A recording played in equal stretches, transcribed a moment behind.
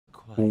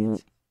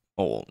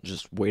Oh,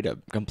 just way to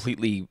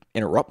completely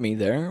interrupt me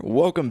there.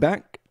 Welcome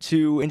back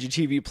to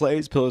NGTV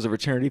Plays Pillars of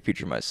Eternity,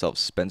 featuring myself,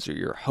 Spencer,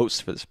 your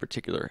host for this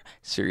particular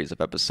series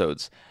of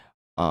episodes.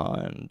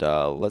 And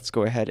let's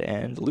go ahead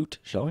and loot,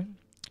 shall we?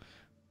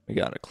 We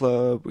got a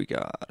club, we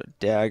got a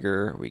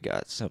dagger, we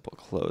got simple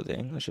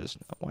clothing. Let's just,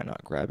 why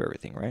not grab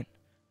everything, right?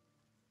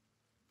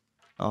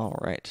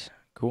 Alright,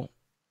 cool.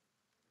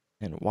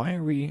 And why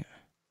are we...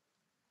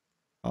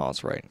 Oh,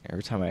 that's right.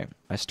 Every time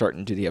I start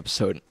and do the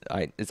episode,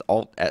 it's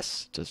Alt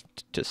S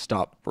to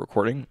stop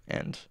recording,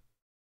 and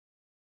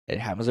it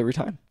happens every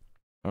time.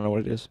 I don't know what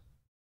it is.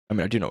 I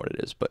mean, I do know what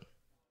it is, but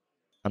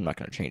I'm not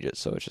going to change it,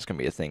 so it's just going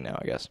to be a thing now,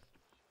 I guess.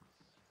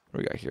 What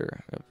do we got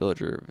here? We got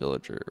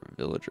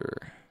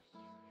villager.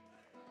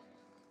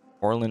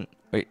 Orland.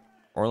 Wait,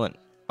 Orland.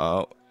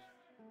 Oh,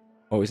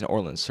 he's an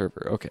Orland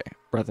server. Okay.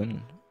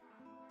 Brethren.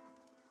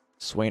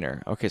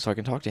 Swainer. Okay, so I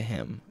can talk to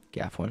him.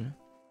 Gaffwin.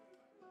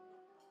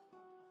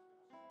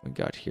 We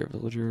got here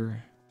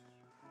villager.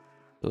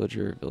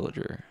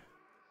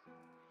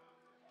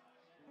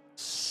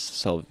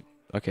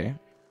 Okay.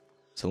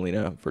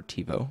 Selena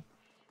Vertivo.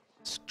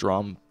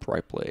 Strom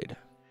Brightblade.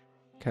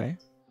 Okay.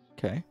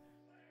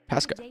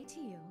 Pasca.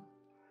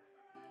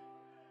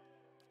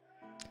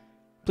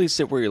 Please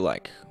sit where you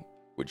like.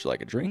 Would you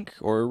like a drink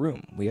or a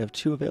room? We have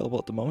two available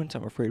at the moment.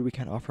 I'm afraid we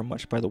can't offer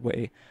much by the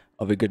way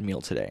of a good meal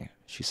today,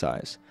 she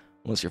sighs.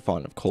 Unless you're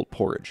fond of cold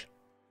porridge.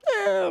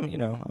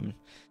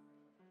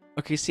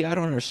 Okay, see, I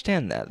don't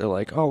understand that. They're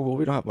like, oh, well,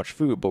 we don't have much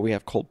food, but we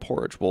have cold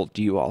porridge. Well,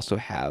 do you also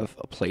have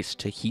a place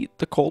to heat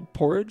the cold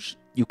porridge?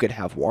 You could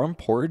have warm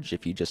porridge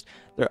if you just...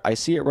 There, I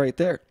see it right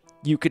there.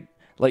 You could,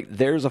 like,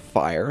 there's a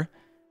fire,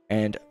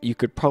 and you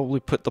could probably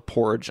put the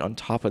porridge on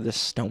top of this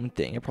stone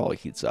thing. It probably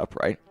heats up,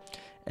 right?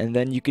 And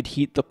then you could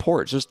heat the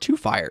porridge. There's two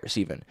fires,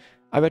 even.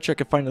 I bet you I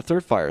could find a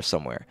third fire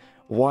somewhere.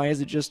 Why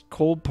is it just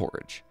cold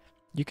porridge?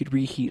 You could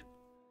reheat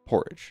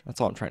porridge. That's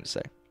all I'm trying to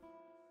say.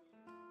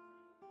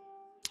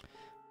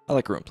 I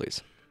like a room,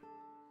 please.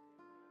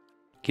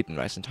 Keep them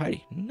nice and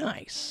tidy.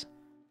 Nice.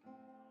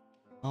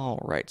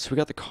 Alright, so we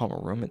got the calmer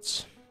room.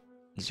 It's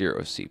 0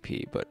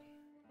 CP, but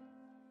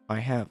I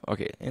have...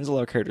 Okay, inns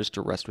allow characters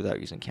to rest without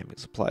using camping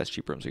supplies.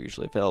 Cheap rooms are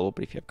usually available,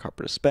 but if you have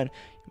copper to spend,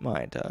 you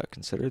might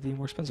consider the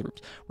more expensive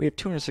rooms. We have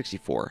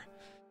 264.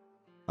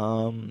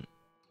 I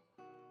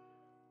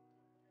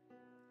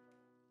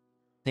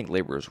think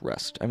laborer's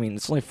rest. I mean,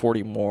 it's only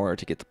 40 more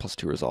to get the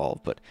 +2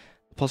 resolve, but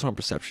the +1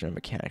 perception and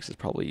mechanics is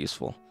probably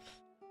useful.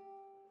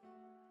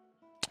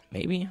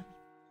 Maybe?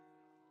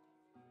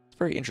 It's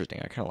very interesting.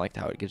 I kind of liked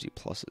how it gives you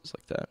pluses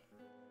like that.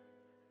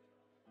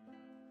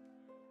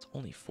 It's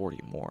only 40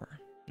 more.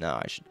 No,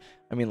 I should...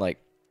 I mean, like,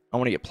 I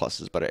want to get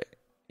pluses, but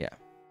yeah,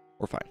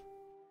 we're fine.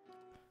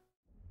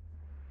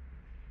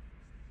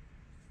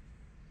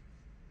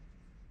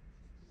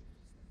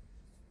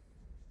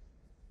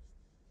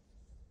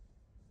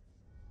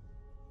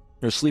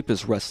 Your sleep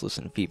is restless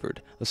and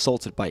fevered,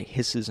 assaulted by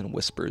hisses and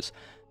whispers,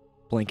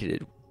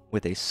 blanketed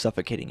with a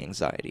suffocating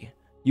anxiety.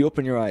 You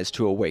open your eyes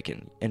to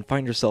awaken, and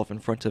find yourself in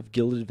front of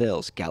Gilded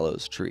Vale's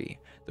gallows tree,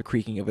 the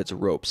creaking of its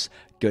ropes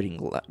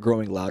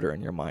growing louder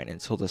in your mind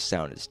until the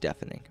sound is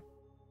deafening.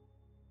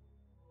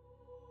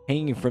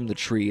 Hanging from the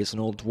tree is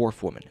an old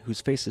dwarf woman, whose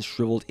face is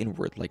shriveled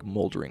inward like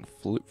moldering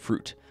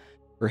fruit.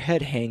 Her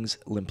head hangs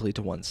limply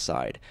to one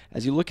side.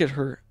 As you look at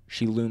her,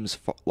 she looms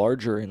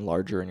larger and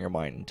larger in your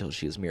mind until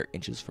she is mere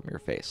inches from your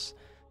face.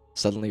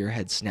 Suddenly her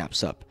head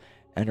snaps up,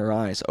 and her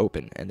eyes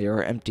open, and they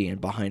are empty,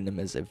 and behind them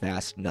is a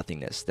vast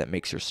nothingness that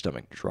makes your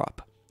stomach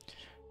drop.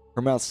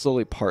 Her mouth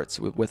slowly parts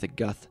with a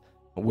gust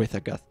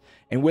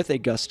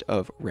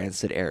of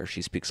rancid air.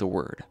 She speaks a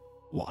word.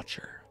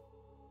 Watcher.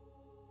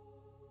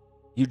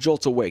 You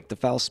jolt awake, the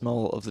foul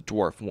smell of the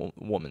dwarf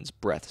woman's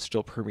breath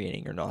still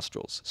permeating your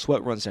nostrils.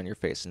 Sweat runs down your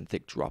face, and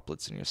thick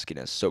droplets in your skin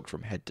is soaked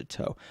from head to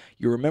toe.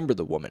 You remember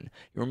the woman.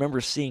 You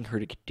remember seeing her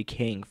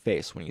decaying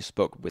face when you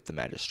spoke with the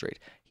magistrate.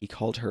 He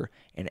called her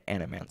an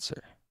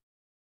animancer.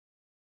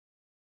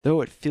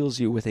 Though it fills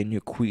you with a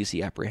new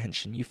queasy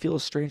apprehension, you feel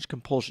a strange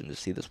compulsion to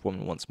see this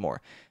woman once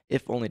more,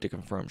 if only to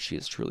confirm she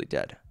is truly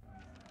dead.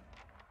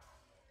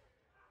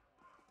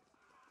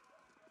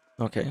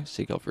 Okay,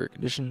 seek out for your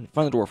condition.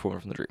 Find the dwarf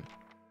woman from the dream.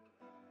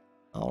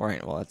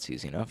 Alright, well that's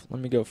easy enough. Let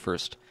me go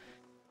first.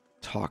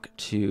 Talk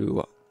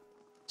to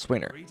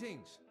Swainer.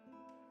 Greetings.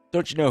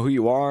 Don't know who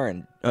you are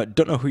and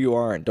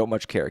don't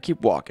much care.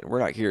 Keep walking. We're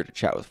not here to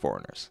chat with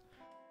foreigners.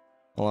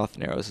 Olof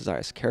narrows his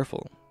eyes.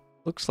 Careful.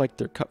 Looks like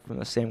they're cut from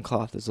the same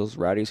cloth as those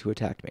rowdies who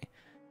attacked me.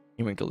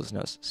 He wrinkled his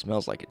nose.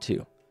 Smells like it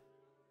too.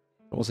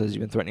 Noel says you've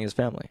been threatening his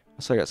family.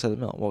 I saw you outside the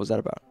mill. What was that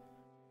about?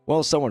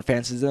 Well, someone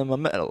fancies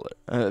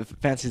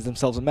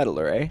themselves a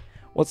meddler, eh?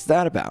 What's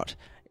that about?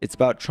 It's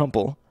about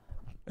Trumple,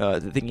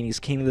 thinking he's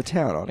king of the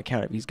town on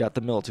account of he's got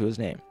the mill to his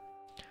name.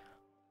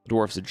 The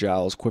dwarf's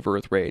jowls quiver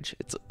with rage.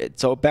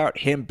 It's about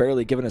him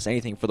barely giving us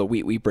anything for the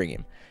wheat we bring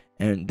him,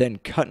 and then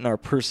cutting our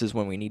purses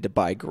when we need to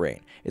buy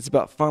grain. It's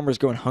about farmers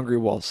going hungry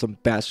while some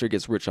bastard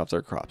gets rich off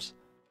their crops.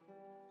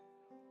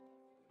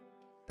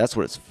 That's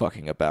what it's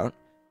fucking about.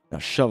 Now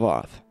shove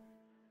off.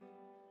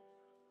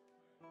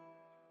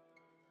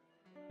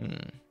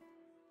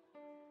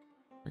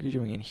 What are you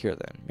doing in here,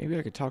 then? Maybe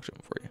I could talk to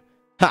him for you.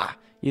 Ha!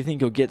 You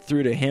think you'll get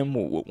through to him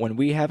when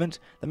we haven't?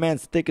 The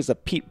man's thick as a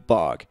peat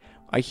bog.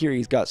 I hear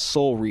he's got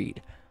soul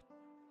reed.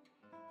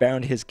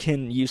 Found his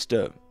kin used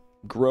to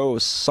grow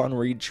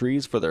sunreed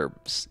trees for their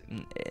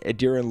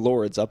Eoran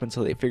lords up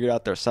until they figured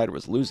out their side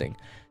was losing.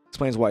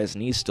 Explains why his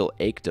knees still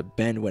ache to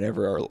bend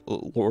whenever our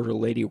lord or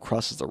lady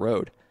crosses the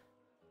road.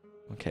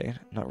 Okay,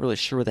 not really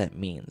sure what that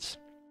means.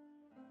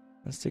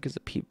 As thick as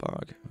a peat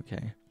bog.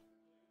 Okay.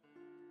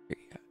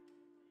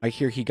 I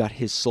hear he got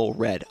his soul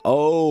red.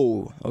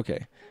 Oh,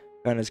 okay.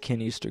 Found his kin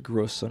used to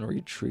grow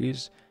sunreed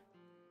trees.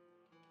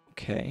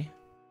 Okay.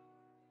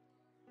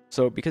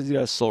 So because he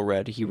got his soul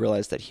red, he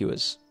realized that he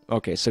was...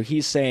 Okay, so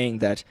he's saying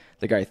that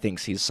the guy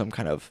thinks he's some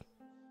kind of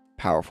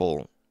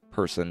powerful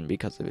person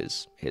because of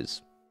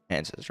his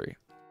ancestry.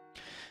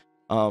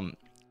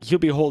 He'll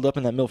be holed up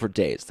in that mill for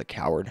days, the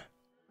coward.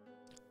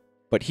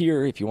 But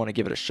here, if you want to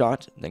give it a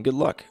shot, then good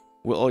luck.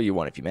 We'll owe you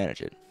one if you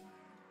manage it.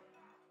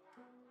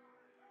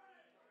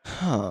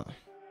 Huh.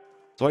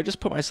 So I just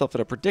put myself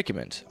in a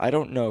predicament. I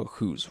don't know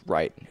who's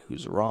right and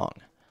who's wrong.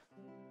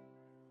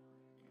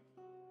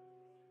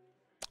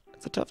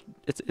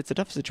 It's a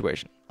tough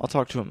situation. I'll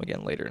talk to him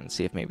again later and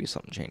see if maybe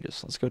something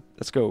changes.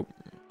 Let's go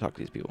talk to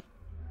these people.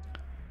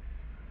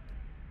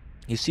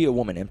 You see a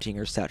woman emptying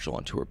her satchel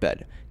onto her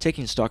bed,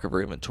 taking stock of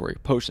her inventory.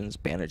 Potions,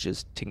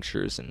 bandages,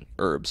 tinctures, and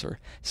herbs are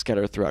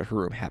scattered throughout her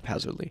room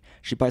haphazardly.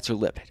 She bites her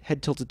lip,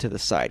 head tilted to the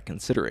side,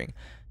 considering.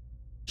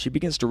 She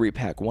begins to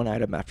repack one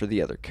item after the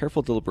other,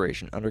 careful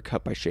deliberation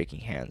undercut by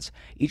shaking hands.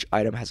 Each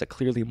item has a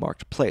clearly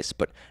marked place,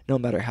 but no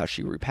matter how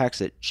she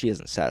repacks it, she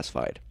isn't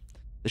satisfied.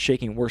 The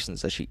shaking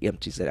worsens as she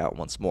empties it out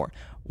once more,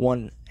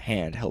 one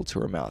hand held to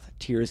her mouth.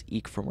 Tears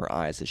eke from her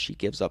eyes as she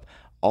gives up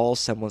all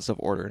semblance of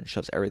order and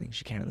shoves everything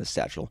she can in the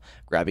satchel,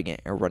 grabbing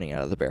it and running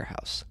out of the bear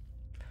house.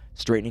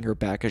 Straightening her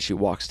back as she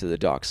walks to the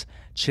docks,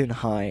 chin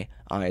high,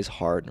 eyes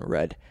hard and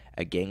red,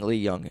 a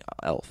gangly young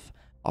elf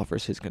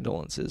offers his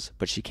condolences,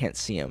 but she can't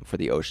see him for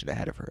the ocean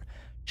ahead of her.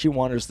 She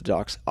wanders the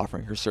docks,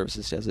 offering her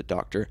services as a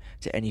doctor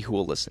to any who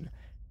will listen.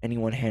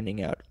 Anyone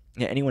heading out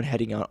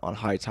on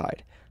high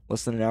tide.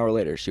 Less than an hour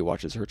later, she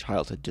watches her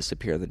childhood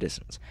disappear in the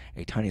distance,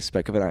 a tiny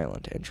speck of an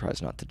island, and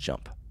tries not to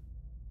jump.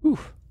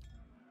 Oof.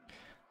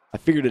 I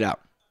figured it out.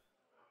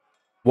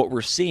 What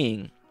we're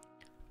seeing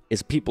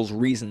is people's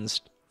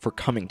reasons for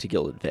coming to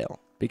Gilded Vale,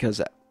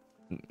 because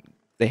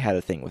they had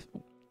a thing with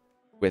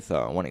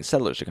wanting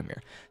settlers to come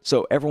here.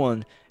 So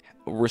everyone,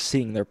 we're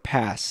seeing their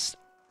past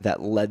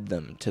that led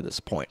them to this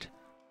point.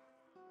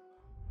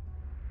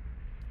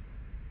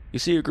 You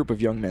see a group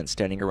of young men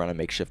standing around a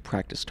makeshift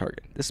practice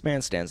target. This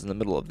man stands in the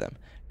middle of them,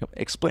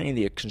 explaining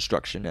the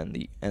construction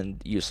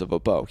and use of a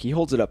bow. He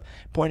holds it up,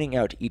 pointing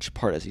out each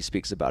part as he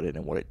speaks about it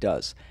and what it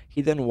does.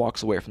 He then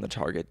walks away from the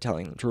target,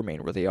 telling them to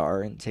remain where they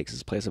are, and takes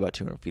his place about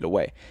 200 feet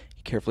away.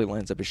 He carefully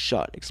lines up his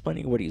shot,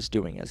 explaining what he's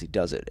doing as he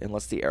does it, and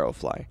lets the arrow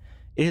fly.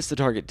 It hits the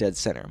target dead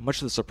center, much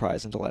to the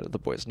surprise and delight of the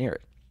boys near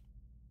it.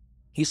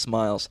 He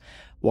smiles,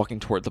 walking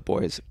toward the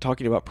boys,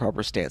 talking about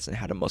proper stance and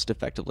how to most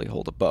effectively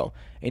hold a bow.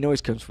 A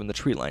noise comes from the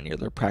tree line near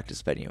their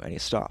practice venue, and he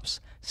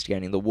stops,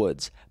 scanning the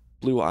woods,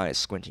 blue eyes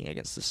squinting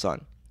against the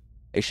sun.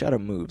 A shadow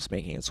moves,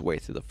 making its way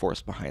through the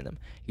forest behind them.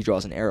 He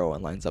draws an arrow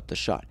and lines up the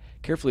shot,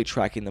 carefully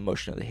tracking the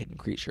motion of the hidden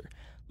creature.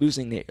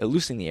 Loosing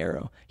the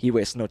arrow, he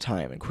wastes no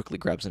time and quickly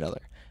grabs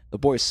another. The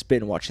boys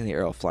spin, watching the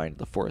arrow fly into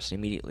the forest,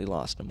 immediately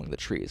lost among the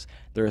trees.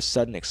 There is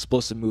sudden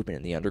explosive movement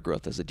in the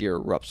undergrowth as a deer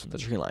erupts from the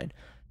tree line,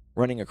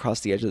 running across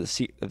the edge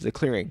of the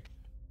clearing.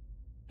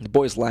 The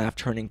boys laugh,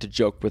 turning to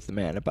joke with the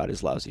man about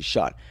his lousy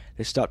shot.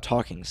 They stop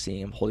talking,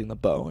 seeing him holding the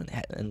bow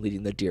and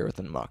leading the deer with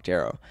a mocked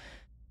arrow.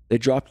 They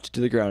drop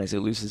to the ground as he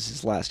loses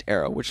his last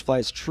arrow, which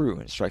flies true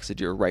and strikes the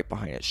deer right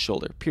behind its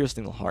shoulder,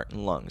 piercing the heart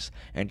and lungs,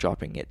 and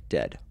dropping it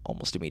dead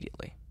almost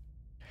immediately.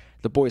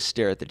 The boys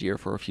stare at the deer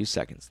for a few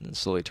seconds, and then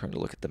slowly turn to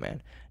look at the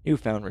man,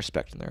 newfound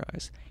respect in their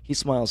eyes. He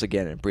smiles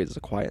again and breathes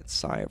a quiet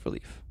sigh of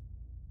relief.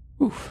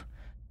 Oof.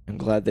 I'm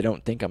glad they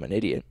don't think I'm an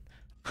idiot.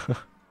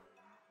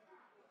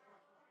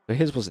 But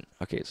his wasn't...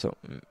 Okay, so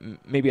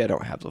maybe I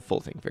don't have the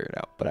full thing figured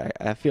out, but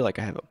I feel like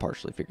I have it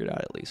partially figured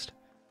out at least.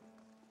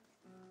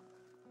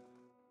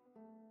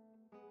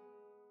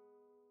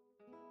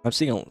 I'm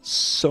seeing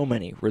so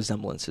many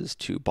resemblances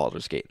to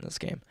Baldur's Gate in this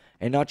game.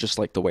 And not just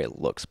like the way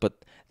it looks,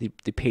 but the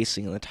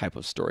pacing and the type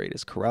of story it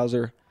is.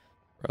 Carouser.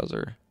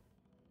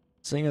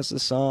 Sing us a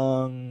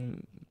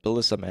song.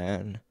 Belissa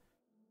man.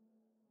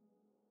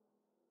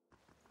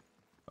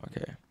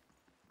 Okay.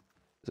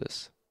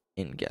 This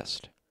in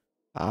guest.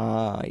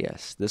 Ah,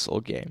 yes, this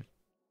old game.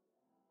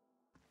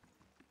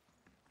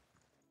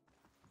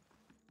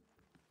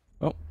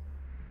 Oh,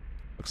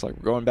 looks like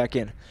we're going back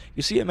in.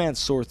 You see a man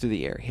soar through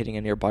the air, hitting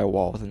a nearby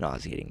wall with a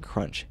nauseating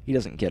crunch. He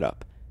doesn't get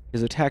up.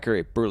 His attacker,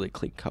 a burly,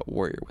 clean-cut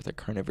warrior with a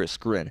carnivorous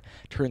grin,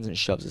 turns and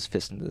shoves his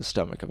fist into the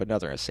stomach of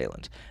another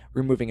assailant,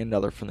 removing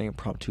another from the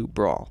impromptu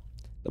brawl.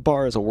 The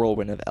bar is a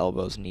whirlwind of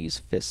elbows, knees,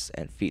 fists,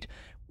 and feet,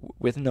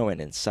 with no end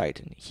in sight,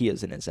 and he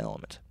is in his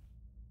element.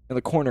 In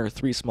the corner,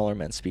 three smaller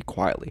men speak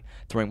quietly,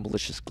 throwing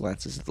malicious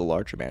glances at the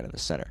larger man in the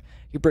center.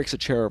 He breaks a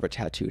chair over a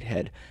tattooed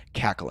head,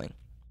 cackling.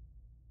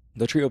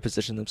 The trio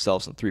position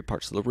themselves in three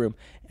parts of the room,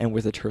 and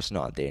with a terse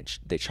nod,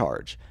 they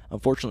charge.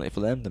 Unfortunately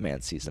for them, the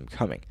man sees them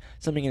coming.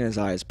 Something in his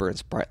eyes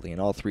burns brightly, and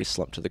all three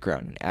slump to the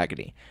ground in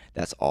agony.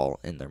 That's all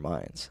in their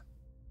minds.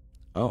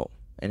 Oh,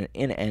 and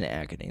in an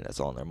agony, that's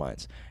all in their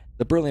minds.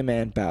 The burly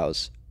man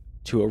bows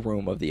to a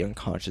room of the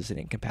unconscious and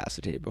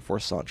incapacitated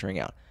before sauntering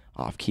out,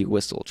 off-key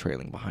whistle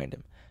trailing behind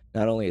him.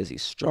 Not only is he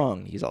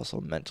strong, he's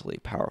also mentally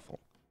powerful.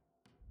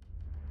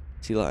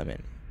 See that I'm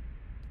in.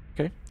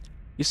 Okay.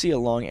 You see a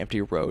long,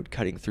 empty road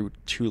cutting through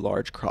two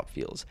large crop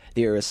fields.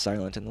 The air is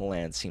silent and the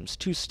land seems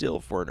too still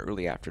for an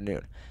early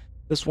afternoon.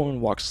 This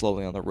woman walks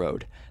slowly on the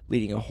road,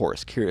 leading a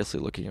horse, curiously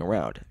looking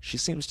around. She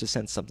seems to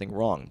sense something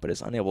wrong, but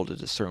is unable to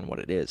discern what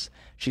it is.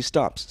 She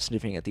stops,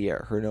 sniffing at the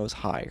air, her nose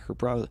high, her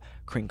brow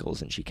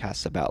crinkles, and she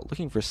casts about,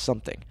 looking for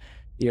something.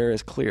 The air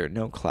is clear,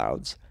 no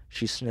clouds.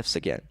 She sniffs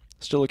again,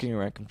 still looking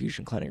around,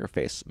 confusion clouding her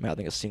face,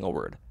 mouthing a single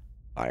word.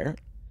 Fire?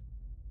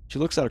 She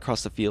looks out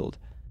across the field,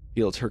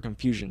 her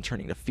confusion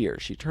turning to fear.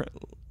 She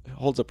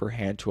holds up her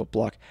hand to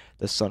block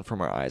the sun from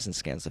her eyes and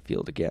scans the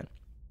field again.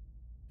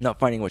 Not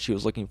finding what she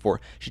was looking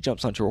for, she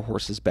jumps onto her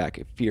horse's back,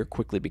 fear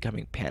quickly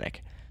becoming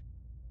panic.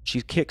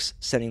 She kicks,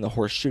 sending the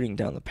horse shooting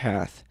down the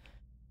path,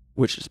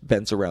 which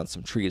bends around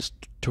some trees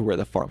to where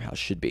the farmhouse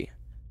should be.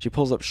 She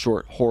pulls up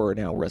short, horror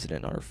now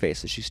resident on her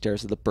face as she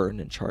stares at the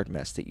burned and charred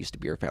mess that used to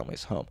be her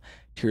family's home.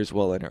 Tears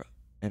well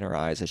in her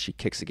eyes as she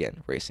kicks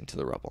again, racing to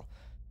the rubble.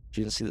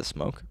 She didn't see the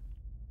smoke.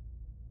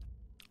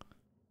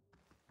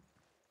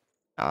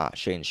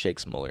 Shane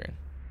shakes Mullerian.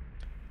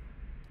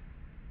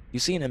 You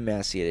see an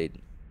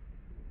emaciated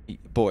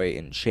boy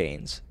in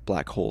chains,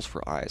 black holes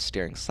for eyes,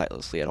 staring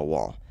sightlessly at a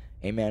wall.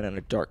 A man in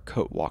a dark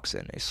coat walks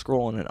in, a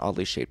scroll and an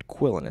oddly shaped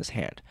quill in his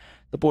hand.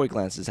 The boy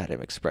glances at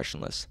him,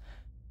 expressionless,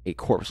 a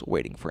corpse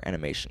waiting for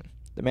animation.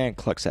 The man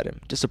clucks at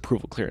him,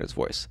 disapproval clear in his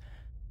voice.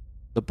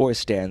 The boy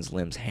stands,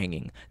 limbs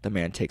hanging. The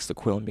man takes the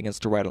quill and begins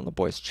to write on the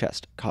boy's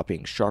chest,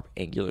 copying sharp,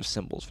 angular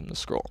symbols from the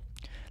scroll.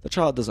 The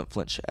child doesn't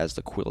flinch as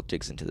the quill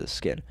digs into the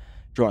skin,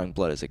 drawing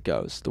blood as it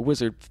goes. The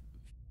wizard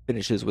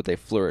finishes with a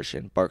flourish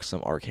and barks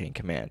some arcane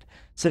command,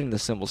 setting the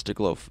symbols to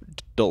glow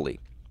dully.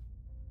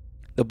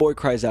 The boy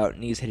cries out,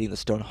 knees hitting the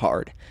stone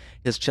hard,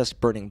 his chest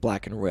burning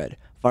black and red.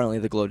 Finally,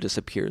 the glow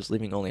disappears,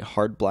 leaving only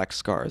hard black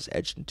scars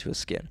etched into his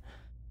skin.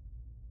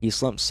 He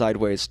slumps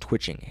sideways,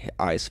 twitching,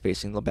 eyes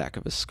facing the back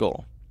of his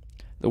skull.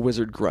 The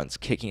wizard grunts,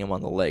 kicking him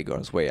on the leg on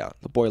his way out.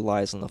 The boy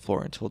lies on the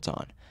floor until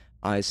dawn,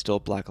 eyes still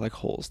black like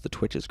holes, the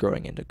twitches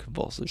growing into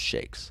convulsive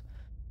shakes.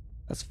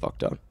 That's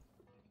fucked up.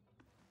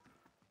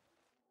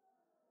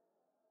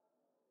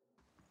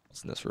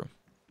 What's in this room?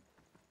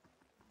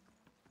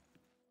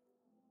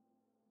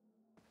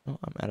 Oh,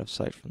 I'm out of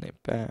sight from the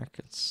back.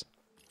 It's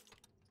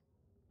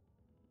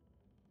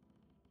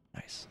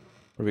nice.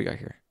 What do we got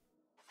here?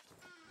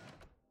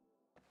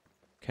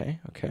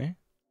 Okay.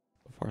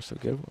 So far, so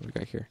good. What do we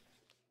got here?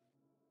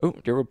 Oh,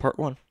 Dyrwood Part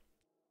 1.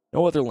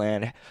 No other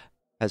land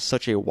has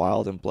such a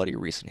wild and bloody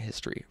recent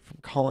history. From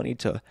colony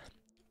to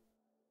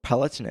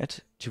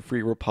Palatinate to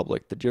Free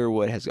Republic, the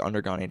Dyrwood has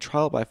undergone a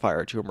trial by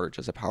fire to emerge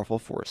as a powerful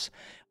force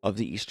of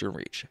the Eastern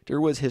Reach.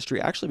 Dyrwood's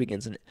history actually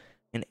begins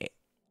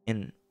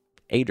in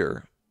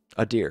Adir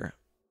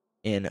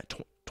in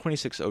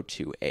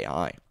 2602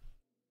 AI.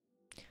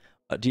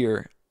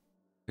 Adir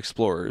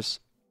explorers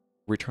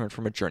returned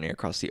from a journey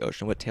across the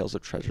ocean with tales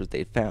of treasures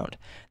they found.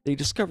 They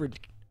discovered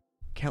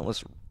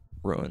countless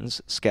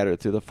ruins scattered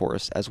through the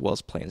forest, as well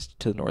as plains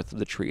to the north of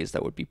the trees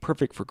that would be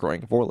perfect for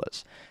growing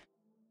vorlas.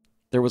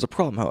 There was a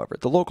problem, however.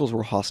 The locals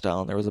were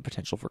hostile, and there was a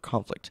potential for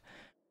conflict.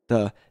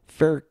 The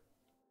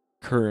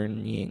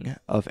Fairkerning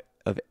of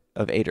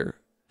Adir,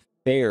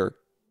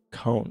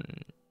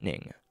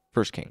 Fairkoning,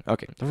 first king.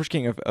 Okay, the first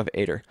king of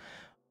Adir,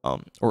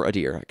 or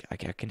Adir. I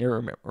can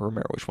never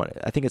remember which one.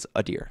 I think it's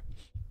Adir.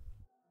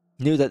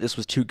 Knew that this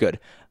was too good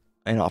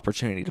an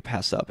opportunity to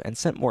pass up, and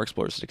sent more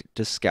explorers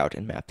to scout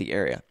and map the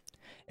area.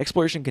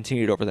 Exploration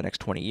continued over the next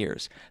 20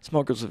 years.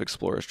 Small groups of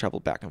explorers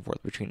traveled back and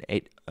forth between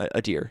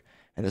Adir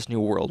and this new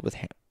world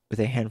with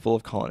a handful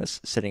of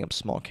colonists setting up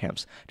small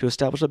camps to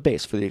establish a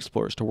base for the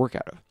explorers to work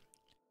out of.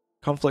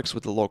 Conflicts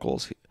with the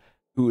locals,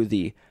 who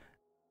the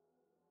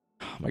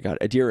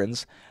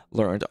Adirans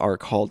learned are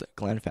called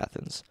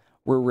Glanfathans,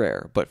 were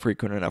rare, but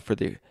frequent enough for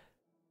the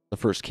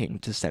first king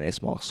to send a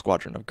small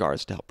squadron of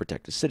guards to help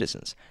protect his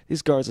citizens.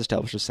 These guards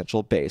established a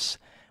central base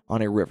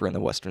on a river in the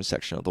western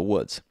section of the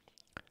woods.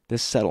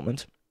 This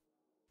settlement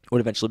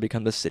would eventually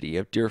become the city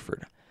of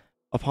Dyrford,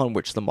 upon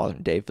which the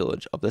modern-day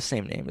village of the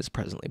same name is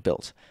presently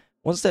built.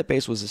 Once that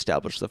base was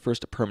established, the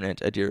first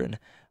permanent Adiran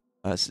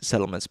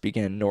settlements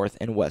began north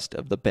and west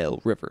of the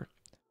Bale River.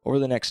 Over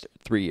the next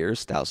 3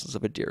 years, thousands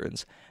of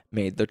Adirans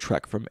made the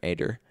trek from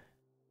Adir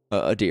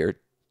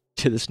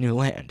to this new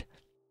land.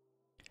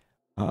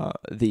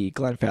 The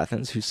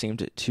Glanfathans, who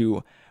seemed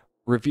to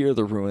revere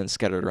the ruins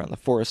scattered around the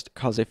forest,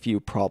 caused a few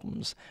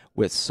problems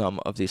with some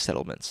of these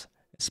settlements,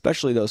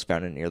 especially those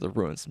found near the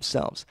ruins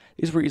themselves.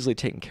 These were easily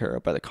taken care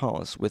of by the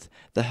colonists with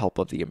the help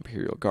of the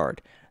Imperial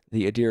Guard.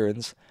 The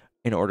Adirans,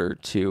 in order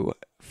to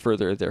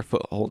further their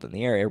foothold in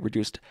the area,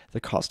 reduced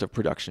the cost of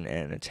production and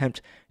in an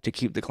attempt to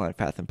keep the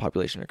Glenfathan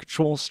population under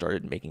control,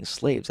 started making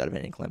slaves out of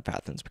any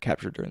Glenfathans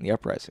captured during the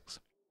uprisings.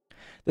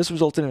 This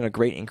resulted in a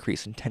great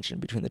increase in tension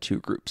between the two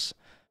groups.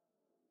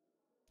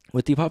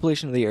 With the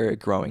population of the area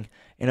growing,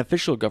 an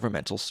official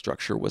governmental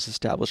structure was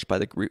established by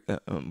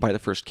the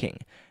first king.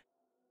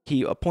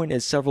 He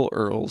appointed several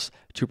earls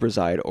to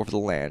preside over the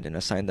land and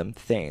assigned them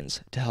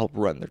thanes to help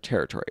run their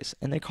territories,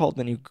 and they called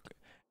the new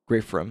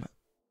Grafrum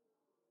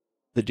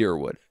the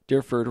Dyrwood.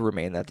 Dyrford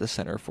remained at the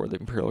center for the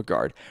Imperial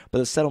Guard, but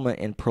the settlement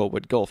in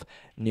Pearlwood Gulf,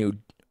 New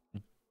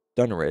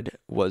Dunrid,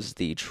 was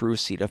the true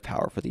seat of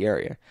power for the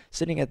area.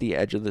 Sitting at the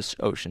edge of this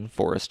ocean,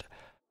 forest,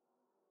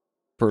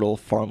 fertile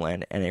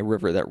farmland, and a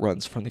river that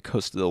runs from the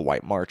coast to the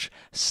White Marsh,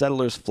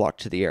 settlers flocked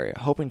to the area,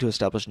 hoping to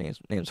establish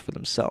names for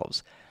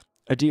themselves.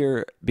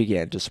 Adir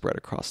began to spread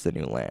across the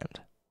new land.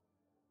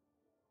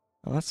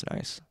 Oh, that's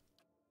nice.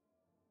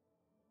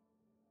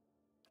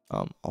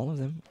 All of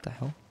them? What the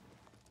hell?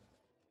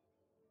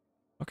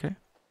 Okay.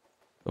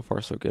 So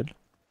far, so good.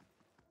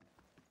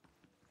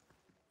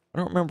 I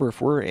don't remember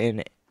if we're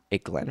in a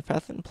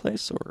Glenfathan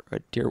place or a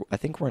Deer. I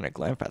think we're in a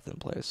Glenfathan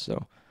place,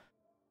 so.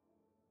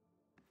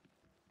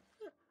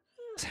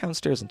 This hound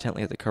stares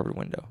intently at the covered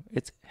window,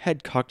 its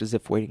head cocked as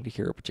if waiting to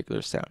hear a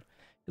particular sound.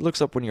 It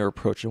looks up when you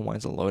approach and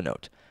whines a low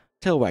note,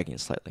 tail wagging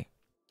slightly.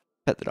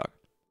 Pet the dog.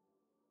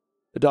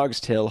 The dog's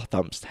tail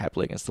thumps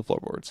happily against the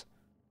floorboards.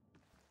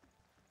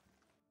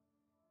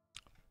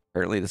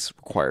 Apparently, this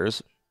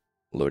requires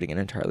loading an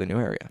entirely new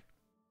area.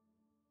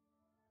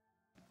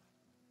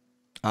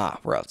 Ah,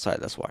 we're outside,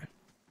 that's why.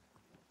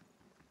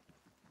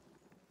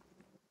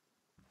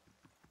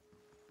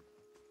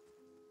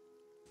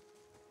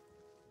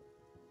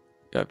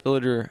 Got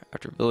villager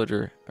after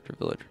villager after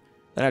villager.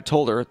 Then I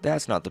told her,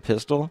 that's not the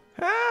pistol.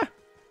 Ah!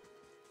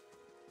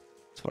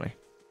 It's funny.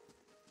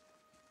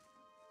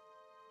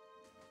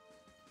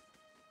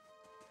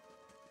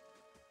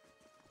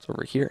 It's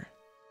over here.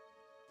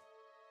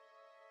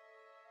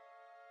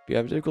 If you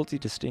have difficulty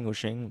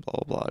distinguishing, blah,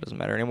 blah, blah, it doesn't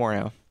matter anymore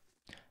now.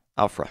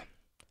 Alfra.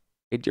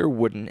 A dear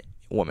wooden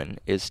woman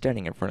is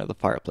standing in front of the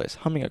fireplace,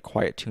 humming a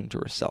quiet tune to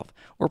herself,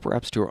 or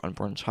perhaps to her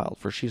unborn child,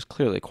 for she is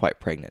clearly quite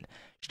pregnant.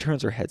 She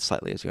turns her head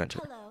slightly as you enter.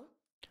 Hello.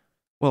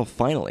 Well,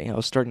 finally, I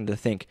was starting to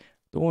think.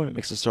 The woman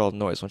makes a startled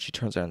noise when she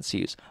turns around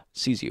and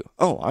sees you.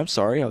 Oh, I'm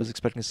sorry, I was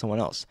expecting someone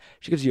else.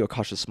 She gives you a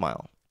cautious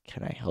smile.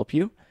 Can I help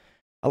you?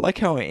 I like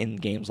how in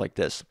games like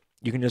this,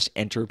 you can just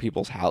enter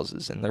people's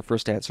houses, and their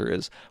first answer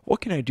is,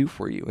 what can I do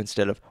for you?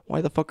 Instead of,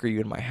 why the fuck are you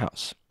in my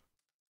house?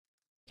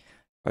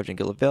 Arrived in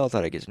Gillavale,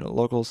 thought I'd get to know the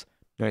locals.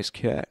 Nice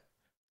cat.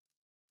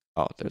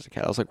 Oh, there's a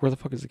cat. I was like, where the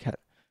fuck is the cat?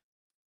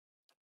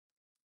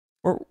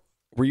 Or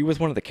were you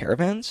with one of the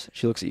caravans?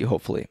 She looks at you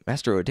hopefully.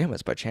 Master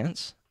Odemas, by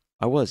chance?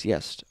 I was,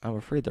 yes. I'm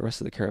afraid the rest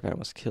of the caravan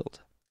was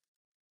killed.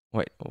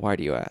 Wait, why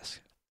do you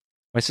ask?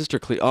 My sister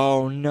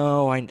oh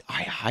no,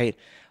 I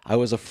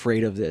was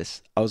afraid of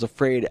this. I was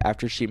afraid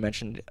after she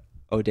mentioned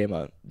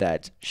Odema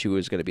that she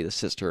was going to be the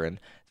sister, and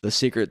the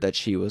secret that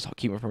she was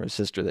keeping from her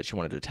sister that she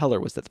wanted to tell her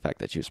was that the fact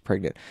that she was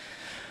pregnant.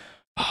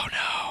 Oh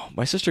no.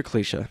 My sister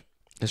Clecia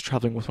is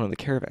traveling with one of the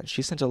caravans.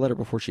 She sent a letter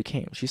before she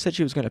came. She said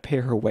she was going to pay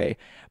her way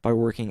by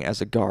working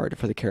as a guard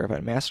for the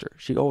caravan master.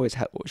 She always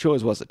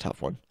was a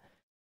tough one.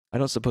 I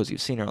don't suppose you've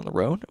seen her on the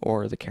road,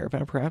 or the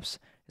caravan perhaps?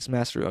 It's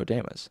Master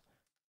Odema's.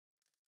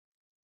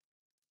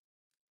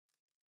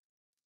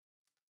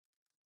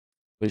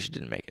 But she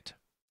didn't make it.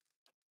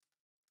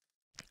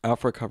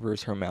 Alfra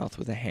covers her mouth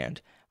with a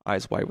hand,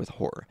 eyes wide with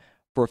horror.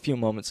 For a few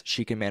moments,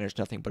 she can manage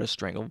nothing but a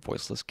strangled,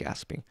 voiceless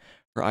gasping,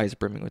 her eyes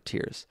brimming with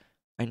tears.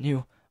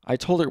 I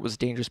told her it was a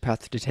dangerous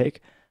path to take.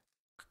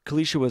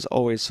 Kalisha was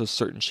always so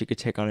certain she could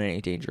take on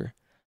any danger.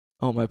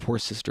 Oh, my poor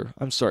sister.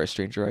 I'm sorry,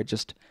 stranger. I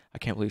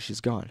can't believe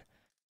she's gone.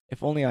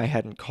 If only I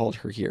hadn't called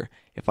her here.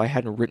 If I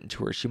hadn't written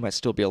to her, she might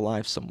still be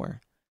alive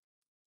somewhere.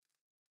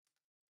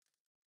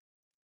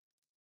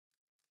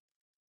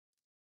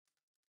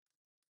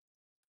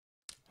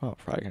 Oh,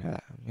 probably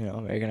gonna,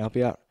 maybe I can help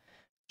you out.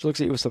 She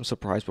looks at you with some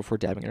surprise before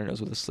dabbing her nose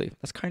with a sleeve.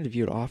 That's kind of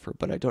you to offer,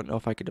 but I don't know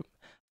if I could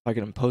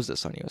impose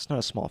this on you. It's not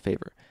a small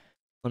favor.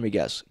 Let me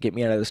guess. Get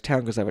me out of this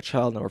town because I have a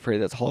child and I'm afraid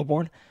that's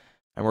hollowborn?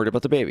 I'm worried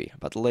about the baby,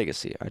 about the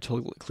legacy. I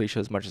told Clecia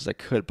as much as I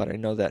could, but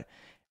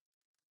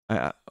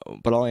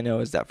but all I know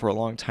is that for a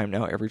long time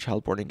now, every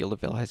child born in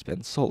Gildavale has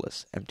been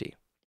soulless, empty.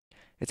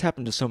 It's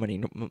happened to so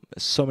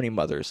many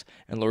mothers,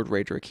 and Lord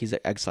Raedric, he's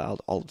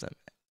exiled all of them,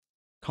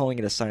 calling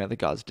it a sign of the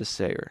gods'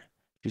 desire.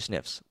 She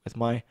sniffs. With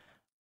my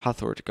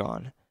Hathor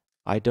gone,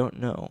 I don't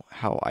know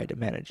how I'd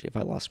manage if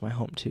I lost my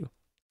home too.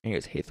 And he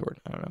goes, Hathor,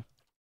 I don't know.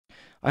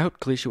 I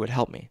hoped Clecia would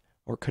help me,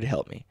 or could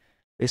help me.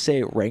 They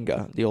say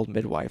Ranga, the old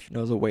midwife,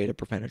 knows a way to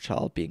prevent a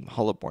child being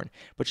hollowborn,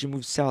 but she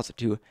moved south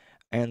to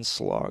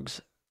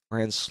Anslogs,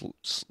 or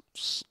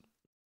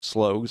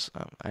Slogs.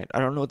 I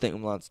don't know what the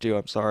umlauts do,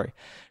 I'm sorry.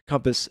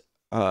 Compass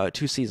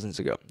 2 seasons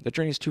ago. The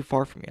journey's too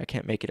far for me. I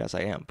can't make it as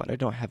I am, but I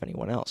don't have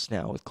anyone else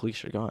now with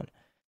Kalisha gone.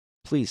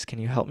 Please, can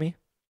you help me?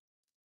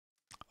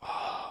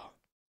 Oh.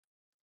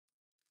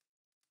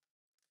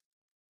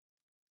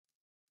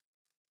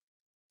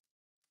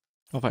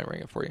 I'll find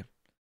Ranga for you.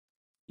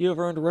 You have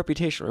earned a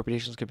reputation.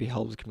 Reputations can be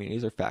held with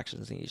communities or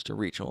factions in each to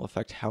reach and will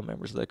affect how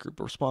members of that group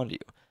respond to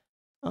you.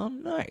 Oh,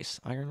 nice.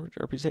 I earned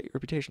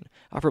reputation.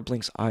 Alfred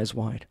blinks eyes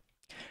wide.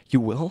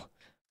 You will?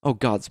 Oh,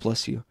 gods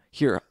bless you.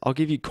 Here, I'll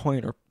give you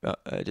coin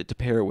to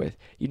pair with.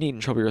 You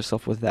needn't trouble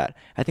yourself with that.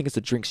 I think it's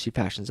the drink she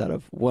fashions out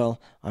of.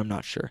 Well, I'm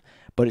not sure,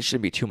 but it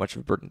shouldn't be too much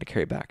of a burden to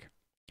carry back.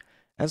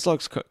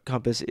 Anslog's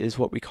compass is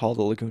what we call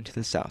the lagoon to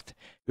the south.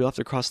 You'll have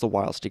to cross the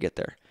wilds to get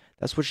there.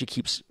 That's what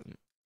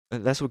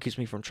keeps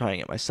me from trying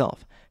it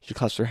myself. She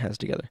clasps her hands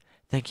together.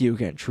 Thank you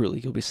again, truly.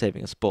 You'll be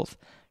saving us both.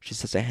 She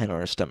sets a hand on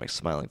her stomach,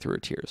 smiling through her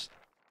tears.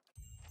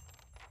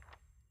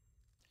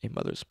 A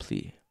mother's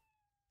plea.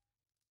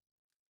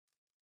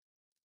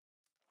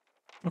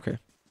 Okay.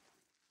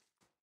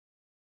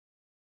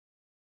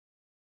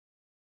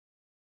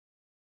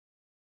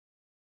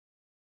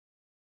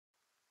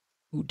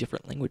 Ooh,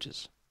 different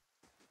languages.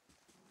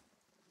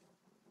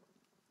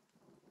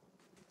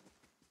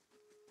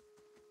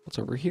 What's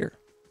over here?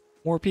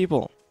 More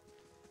people.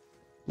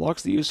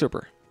 Locks the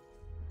usurper.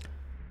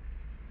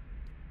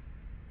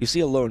 You see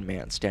a lone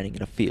man standing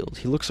in a field.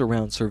 He looks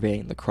around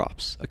surveying the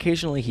crops.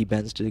 Occasionally he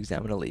bends to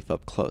examine a leaf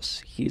up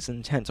close. He is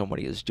intent on what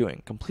he is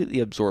doing, completely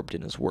absorbed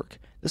in his work.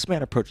 This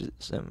man approaches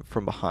him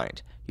from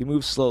behind. He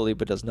moves slowly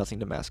but does nothing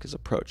to mask his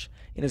approach.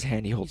 In his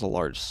hand he holds a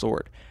large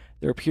sword.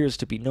 There appears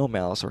to be no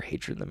malice or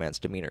hatred in the man's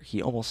demeanor.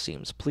 He almost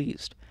seems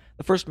pleased.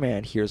 The first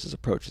man hears his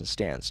approach and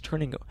stands,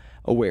 turning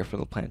away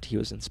from the plant he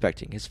was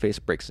inspecting. His face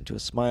breaks into a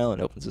smile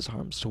and opens his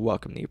arms to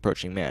welcome the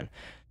approaching man.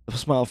 The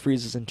smile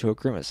freezes into a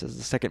grimace as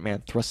the second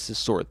man thrusts his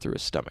sword through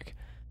his stomach.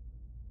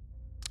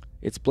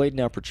 Its blade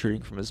now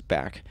protruding from his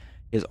back,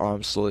 his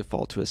arms slowly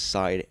fall to his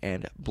side,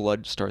 and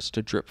blood starts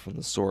to drip from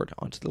the sword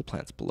onto the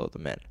plants below the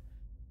men.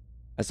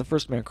 As the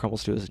first man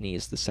crumbles to his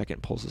knees, the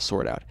second pulls the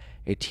sword out,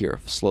 a tear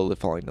slowly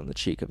falling down the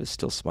cheek of his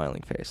still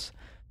smiling face.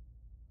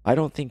 I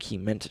don't think he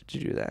meant to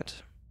do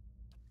that.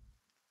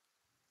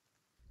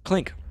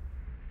 Clink!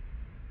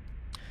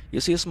 You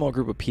see a small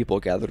group of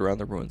people gathered around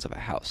the ruins of a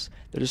house.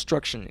 The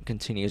destruction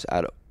continues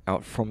out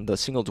from the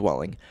single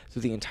dwelling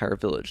through the entire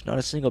village. Not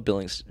a single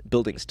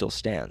building still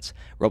stands.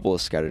 Rubble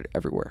is scattered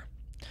everywhere.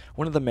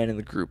 One of the men in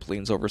the group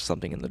leans over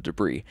something in the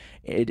debris.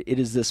 It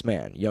is this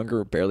man,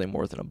 younger, barely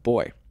more than a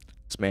boy.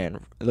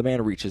 The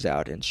man reaches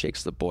out and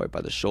shakes the boy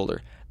by the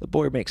shoulder. The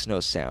boy makes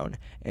no sound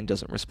and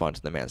doesn't respond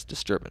to the man's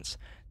disturbance.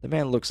 The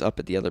man looks up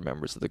at the other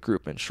members of the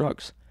group and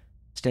shrugs,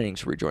 standing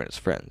to rejoin his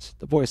friends.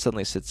 The boy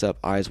suddenly sits up,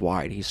 eyes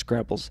wide. He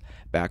scrambles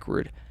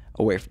backward,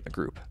 away from the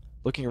group.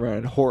 Looking around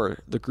in horror,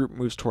 the group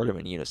moves toward him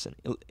in unison,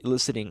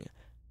 eliciting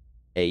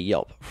a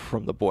yelp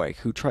from the boy,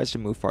 who tries to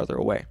move farther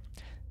away.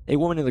 A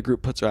woman in the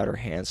group puts out her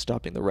hand,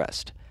 stopping the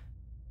rest.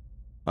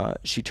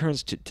 She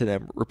turns to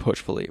them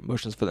reproachfully,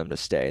 motions for them to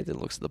stay, then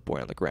looks at the boy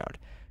on the ground,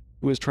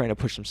 who is trying to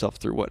push himself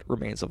through what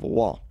remains of a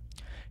wall.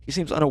 He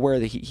seems unaware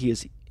that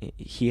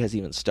he has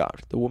even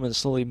stopped. The woman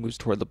slowly moves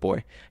toward the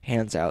boy,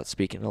 hands out,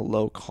 speaking in a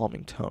low,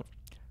 calming tone.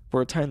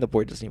 For a time, the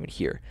boy doesn't even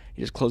hear.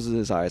 He just closes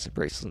his eyes and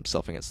braces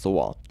himself against the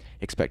wall,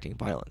 expecting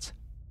violence.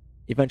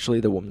 Eventually,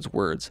 the woman's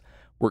words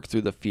work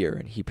through the fear,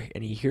 and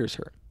he hears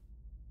her.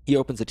 He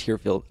opens his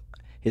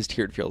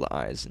tear-filled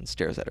eyes and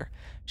stares at her.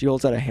 She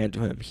holds out a hand to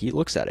him. He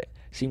looks at it,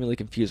 seemingly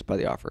confused by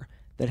the offer,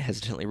 then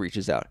hesitantly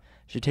reaches out.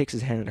 She takes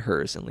his hand in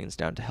hers and leans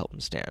down to help him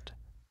stand.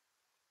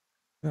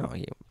 Oh,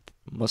 he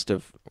must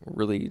have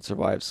really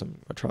survived some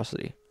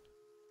atrocity.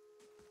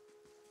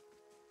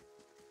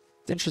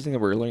 It's interesting that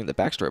we're learning the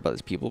backstory about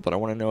these people, but I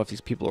want to know if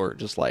these people are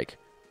just like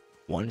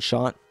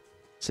one-shot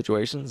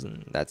situations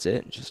and that's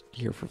it, just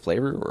here for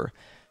flavor, or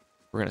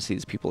we're going to see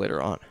these people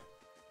later on.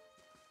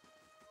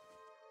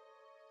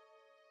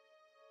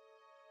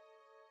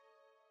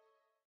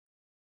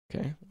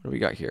 Okay, what do we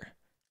got here?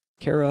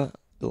 Kara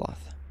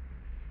Biloth.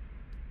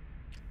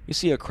 You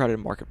see a crowded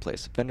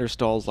marketplace. Vendor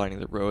stalls lining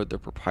the road, their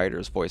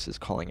proprietors' voices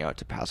calling out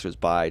to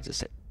passers-by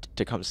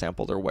to come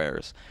sample their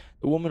wares.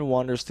 The woman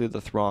wanders through the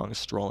throng,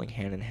 strolling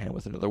hand in hand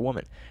with another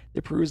woman.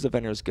 They peruse the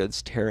vendor's goods,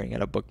 staring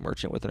at a book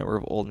merchant with a number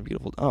of old and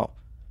beautiful... Oh,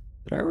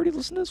 did I already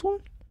listen to this one?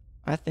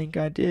 I think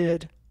I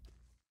did.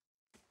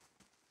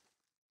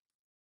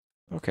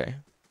 Okay.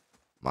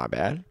 My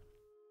bad.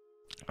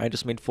 I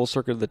just made full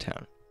circuit of the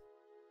town.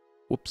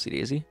 Whoopsie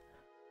daisy.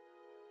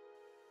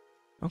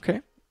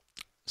 Okay.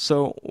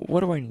 So, what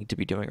do I need to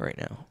be doing right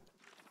now?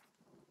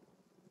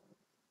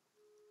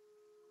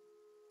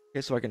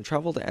 Okay, so I can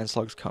travel to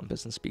Anslog's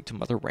Compass and speak to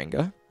Mother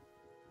Ranga.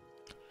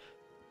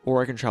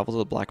 Or I can travel to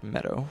the Black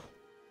Meadow.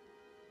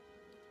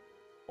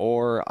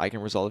 Or I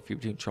can resolve the feud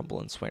between Trumbull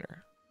and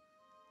Swainer.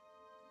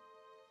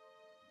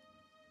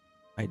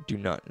 I do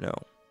not know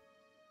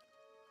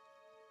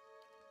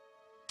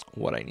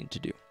what I need to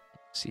do.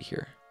 Let's see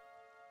here.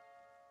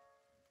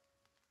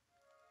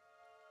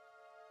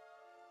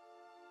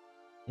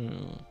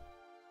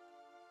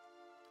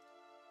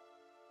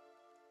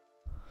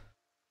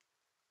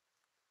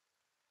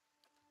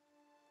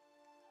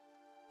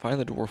 Find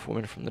the dwarf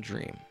woman from the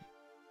dream.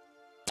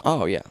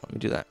 Oh, yeah, let me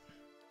do that.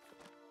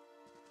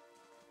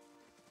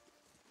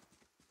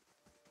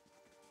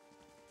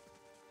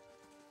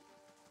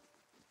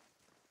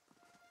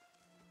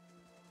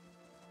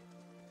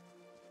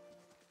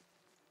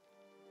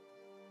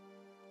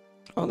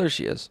 Oh, there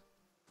she is.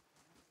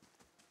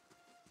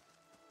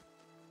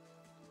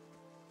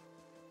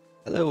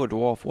 Hello,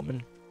 dwarf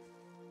woman.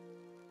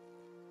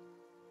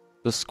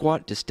 The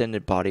squat,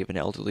 distended body of an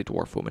elderly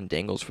dwarf woman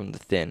dangles from the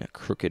thin,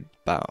 crooked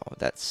bough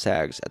that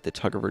sags at the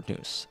tug of her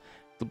noose.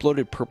 The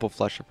bloated purple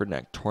flesh of her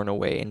neck, torn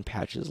away in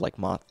patches like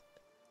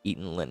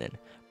moth-eaten linen,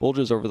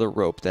 bulges over the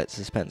rope that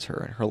suspends her,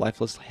 and her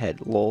lifeless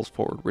head lolls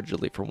forward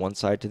rigidly from one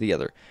side to the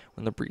other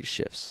when the breeze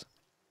shifts.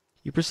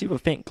 You perceive a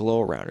faint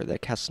glow around her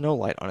that casts no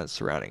light on its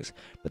surroundings,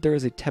 but there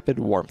is a tepid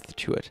warmth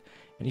to it,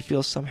 and you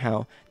feel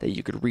somehow that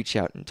you could reach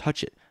out and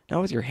touch it,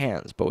 not with your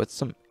hands, but with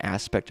some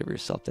aspect of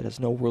yourself that has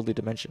no worldly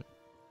dimension.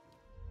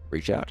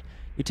 Reach out.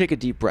 You take a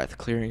deep breath,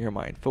 clearing your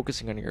mind,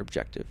 focusing on your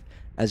objective.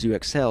 As you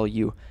exhale,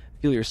 you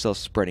feel yourself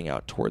spreading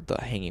out toward the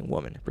hanging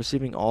woman,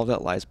 perceiving all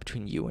that lies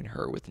between you and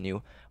her with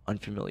new,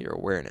 unfamiliar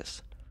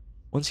awareness.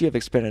 Once you have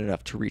expanded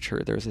enough to reach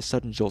her, there is a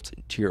sudden jolt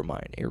to your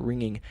mind, a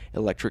ringing,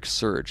 electric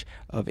surge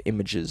of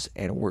images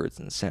and words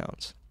and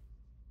sounds.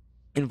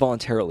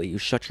 Involuntarily, you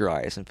shut your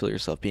eyes and feel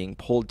yourself being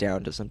pulled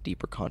down to some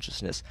deeper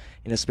consciousness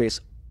in a space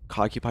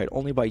occupied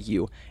only by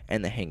you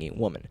and the hanging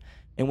woman.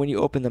 And when you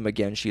open them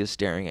again, she is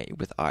staring at you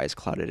with eyes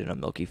clouded in a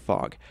milky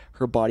fog,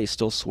 her body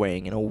still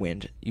swaying in a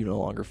wind you no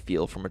longer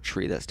feel from a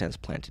tree that stands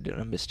planted in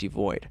a misty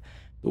void.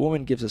 The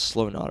woman gives a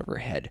slow nod of her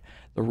head,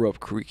 the rope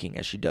creaking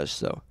as she does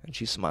so, and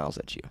she smiles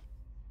at you.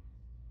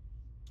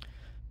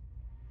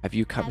 Have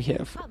you come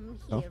here for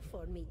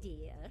me,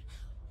 dear,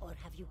 or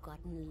have you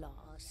gotten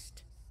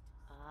lost?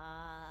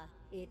 Ah,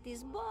 it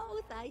is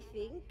both, I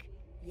think.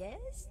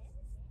 Yes?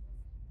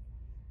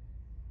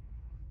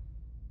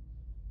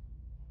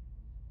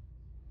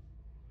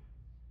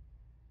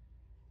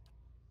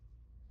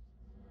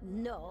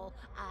 No,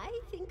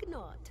 I think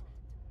not.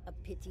 A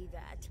pity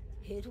that.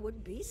 It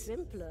would be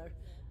simpler.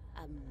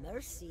 A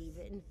mercy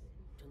even.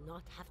 To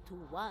not have to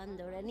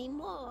wander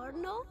anymore,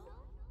 no?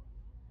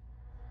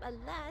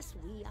 Alas,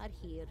 we are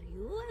here,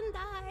 you and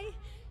I,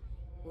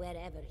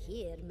 wherever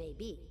here may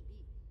be.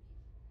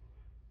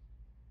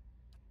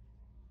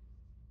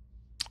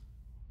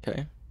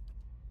 Okay.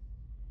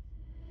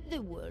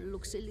 The world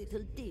looks a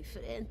little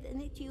different than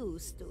it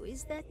used to,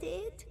 is that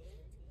it?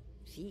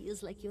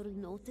 Feels like you're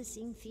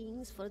noticing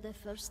things for the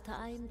first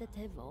time that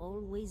have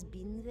always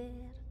been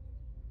there.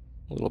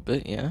 A little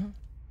bit, yeah.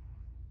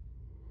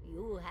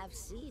 You have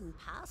seen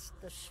past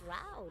the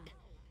shroud.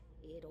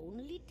 It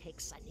only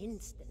takes an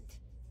instant.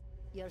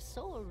 Your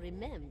soul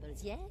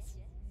remembers, yes?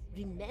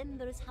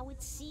 Remembers how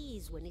it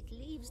sees when it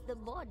leaves the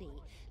body,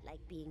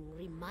 like being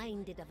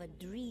reminded of a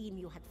dream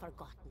you had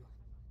forgotten.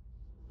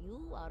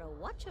 You are a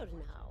watcher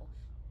now,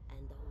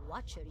 and a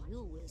watcher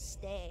you will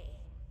stay.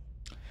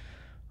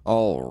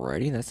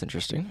 Alrighty, that's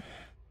interesting.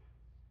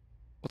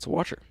 What's a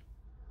watcher?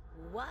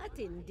 What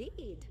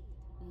indeed?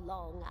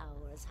 Long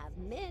hours have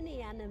many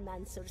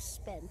animancers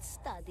spent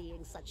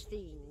studying such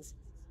things.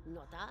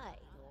 Not I,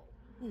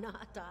 no,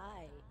 not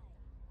I.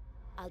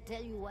 I'll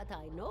tell you what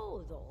I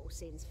know, though,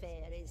 since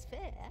fair is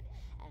fair,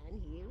 and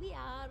here we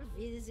are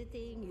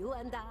visiting, you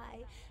and I,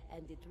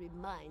 and it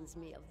reminds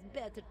me of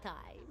better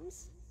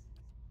times.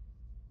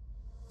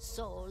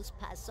 Souls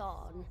pass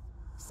on,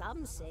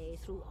 some say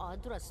through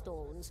Audra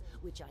stones,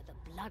 which are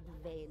the blood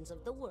veins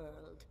of the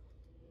world.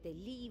 They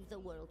leave the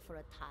world for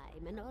a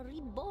time and are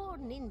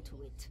reborn into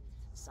it,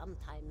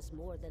 sometimes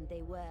more than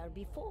they were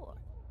before,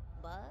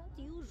 but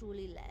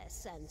usually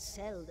less and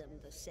seldom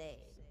the same.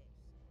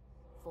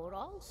 For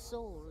all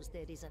souls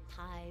there is a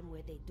time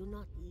where they do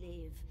not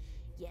live,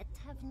 yet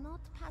have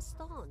not passed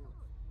on,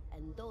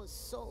 and those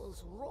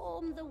souls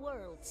roam the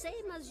world,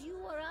 same as you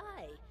or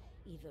I,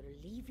 either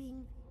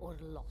leaving or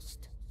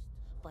lost.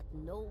 But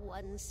no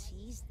one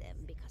sees them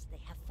because they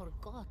have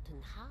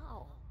forgotten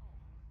how.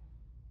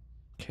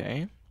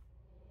 Okay.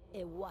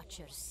 A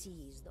watcher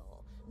sees,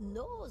 though,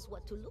 knows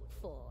what to look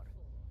for.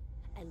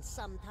 And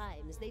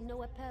sometimes they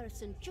know a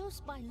person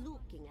just by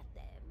looking at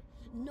them.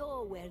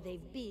 Know where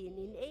they've been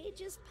in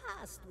ages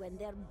past when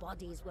their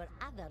bodies were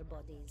other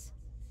bodies.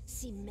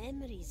 See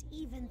memories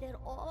even their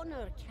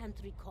owner can't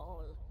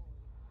recall.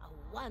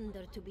 A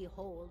wonder to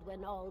behold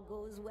when all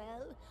goes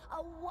well.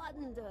 A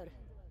wonder.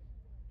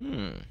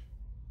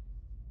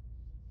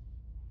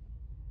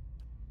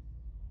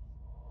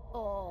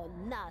 Oh,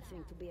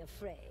 nothing to be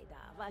afraid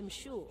of, I'm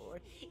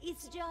sure.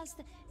 It's just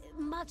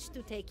much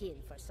to take in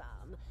for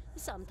some.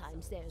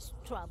 Sometimes there's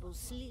trouble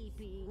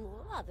sleeping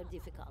or other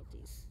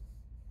difficulties.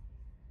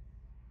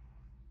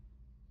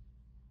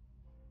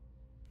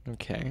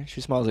 Okay.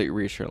 She smiles at you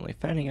reassuringly,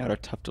 fanning out a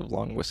tuft of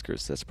long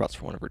whiskers that sprouts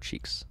from one of her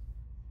cheeks.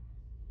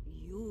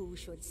 You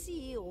should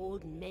see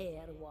old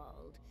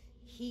Merwald.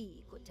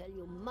 He could tell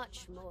you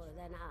much more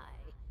than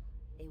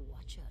I. A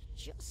watcher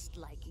just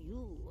like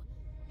you.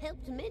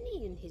 Helped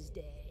many in his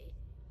day.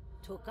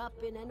 Took up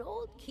in an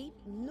old keep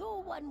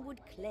no one would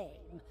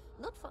claim.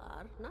 Not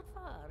far, not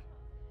far.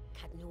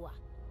 Kadnua,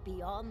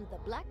 beyond the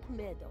Black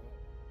Meadow.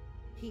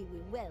 He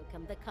will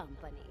welcome the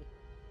company.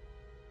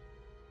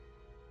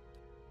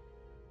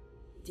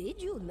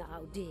 Did you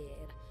now,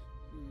 dear?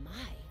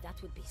 My,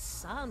 that would be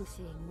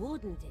something,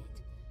 wouldn't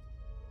it?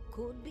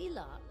 Could be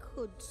luck,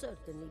 could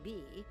certainly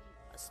be.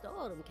 A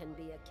storm can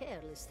be a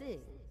careless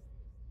thing.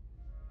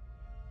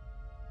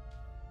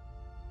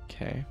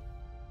 Okay.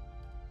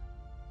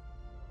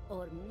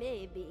 Or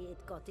maybe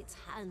it got its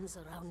hands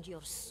around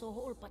your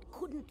soul but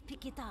couldn't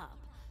pick it up.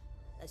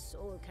 A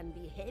soul can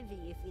be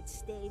heavy if it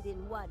stayed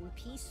in one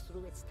piece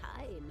through its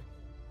time.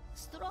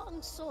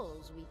 Strong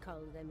souls, we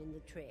call them in the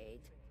trade.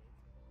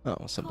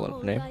 Oh, simple enough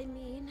Cold, name. I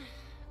mean,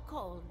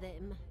 call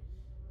them.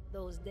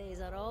 Those days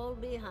are all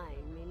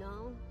behind me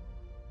now.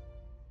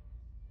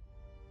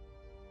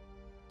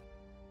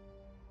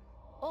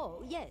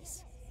 Oh,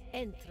 yes.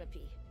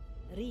 Entropy.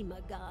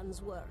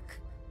 Rimagan's work.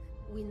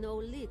 We know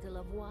little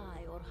of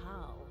why or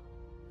how.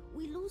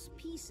 We lose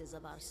pieces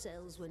of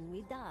ourselves when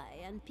we die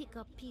and pick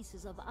up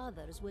pieces of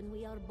others when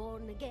we are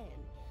born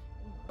again.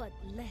 But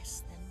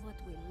less than what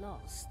we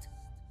lost.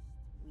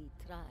 We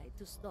tried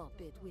to stop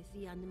it with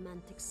the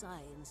animantic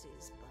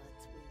sciences,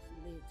 but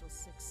with little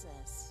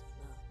success.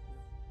 No.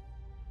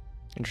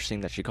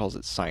 Interesting that she calls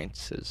it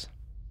sciences.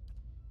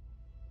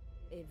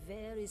 A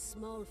very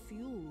small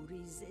few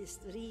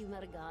resist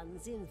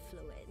Rimergan's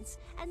influence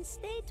and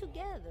stay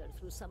together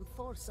through some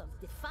force of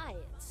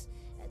defiance,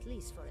 at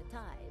least for a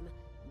time.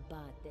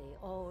 But they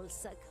all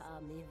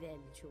succumb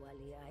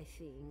eventually, I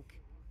think.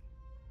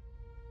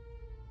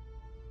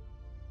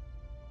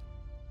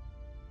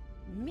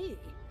 Me?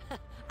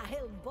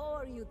 I'll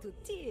bore you to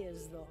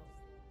tears, though.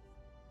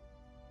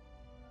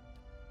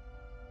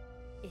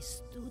 A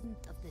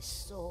student of the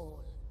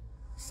soul.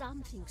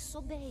 Something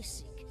so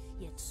basic,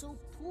 yet so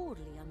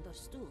poorly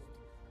understood.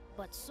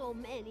 But so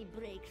many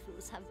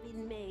breakthroughs have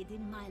been made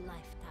in my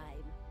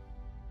lifetime.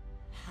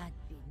 Had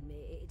been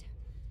made.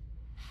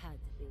 Had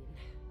been.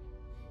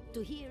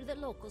 To hear the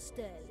locals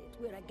tell it,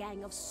 we're a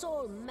gang of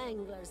soul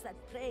manglers that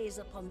preys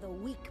upon the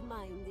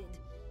weak-minded.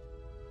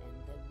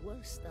 And the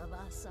worst of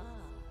us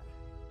are.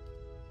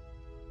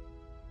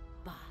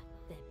 But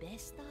the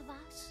best of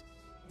us?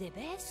 The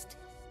best?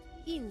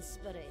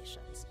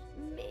 Inspirations,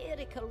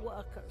 miracle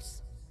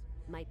workers.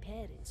 My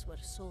parents were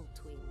soul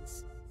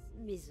twins,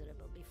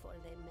 miserable before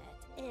they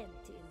met,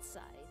 empty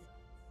inside.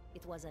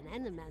 It was an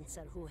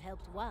animancer who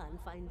helped one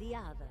find the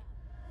other,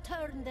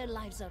 turned their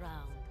lives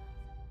around.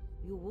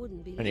 You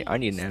wouldn't believe I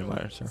need the an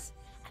animancer. stories.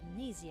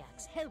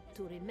 Amnesiacs helped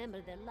to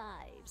remember their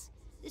lives.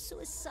 The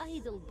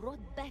suicidal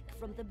brought back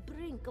from the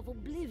brink of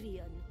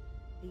oblivion.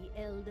 The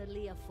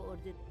elderly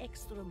afforded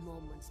extra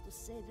moments to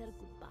say their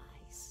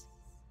goodbyes.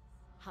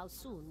 How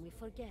soon we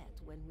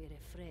forget when we're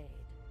afraid.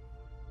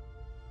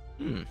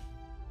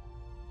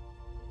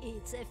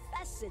 It's a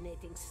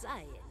fascinating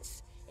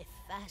science. A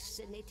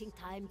fascinating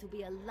time to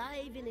be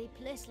alive in a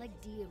place like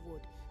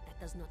Dyrwood that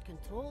does not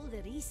control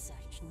the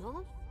research,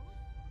 no?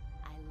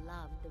 I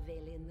love the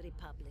Valian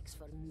Republics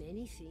for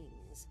many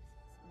things,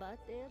 but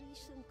their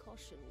recent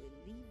caution will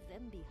leave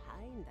them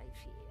behind, I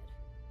fear.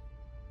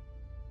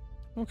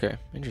 Okay,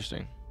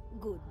 interesting.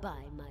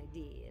 Goodbye, my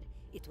dear.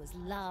 It was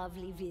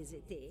lovely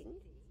visiting.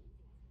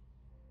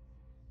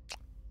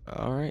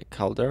 Alright,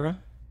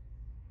 Caldera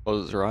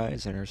closes her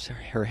eyes and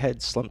her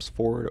head slumps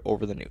forward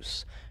over the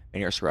noose, and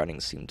your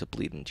surroundings seem to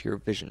bleed into your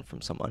vision from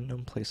some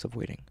unknown place of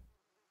waiting.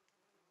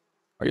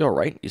 Are you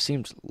alright? You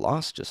seemed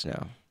lost just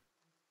now.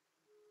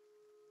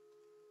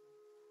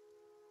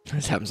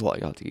 This happens a lot,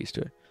 you'll have to get used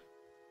to it.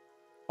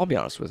 I'll be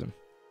honest with him.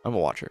 I'm a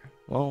watcher.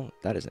 Well,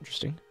 that is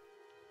interesting.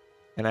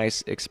 And I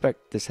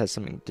expect this has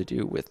something to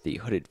do with the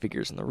hooded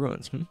figures in the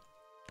ruins, In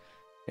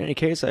any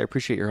case, I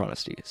appreciate your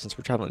honesty. Since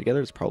we're traveling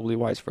together, it's probably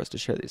wise for us to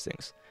share these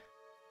things.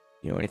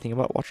 You know anything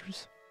about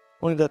watchers?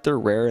 Only that they're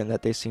rare and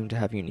that they seem to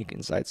have unique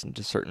insights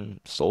into certain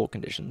soul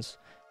conditions,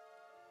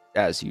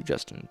 as you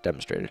just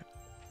demonstrated.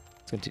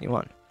 Let's continue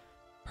on.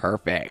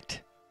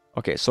 Perfect.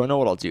 Okay, so I know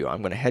what I'll do.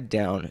 I'm going to head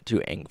down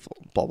to Engful,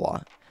 blah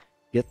blah.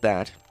 Get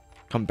that,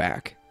 come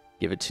back,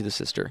 give it to the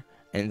sister,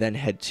 and then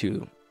head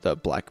to the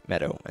Black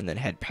Meadow, and then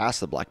head past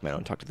the Black Meadow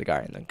and talk to the guy,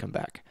 and then come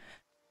back.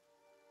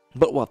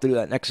 But we'll have to do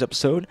that next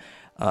episode.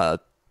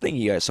 Thank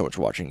you guys so much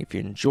for watching. If you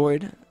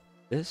enjoyed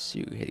this,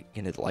 you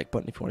can hit the like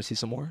button if you want to see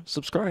some more.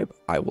 Subscribe.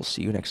 I will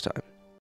see you next time.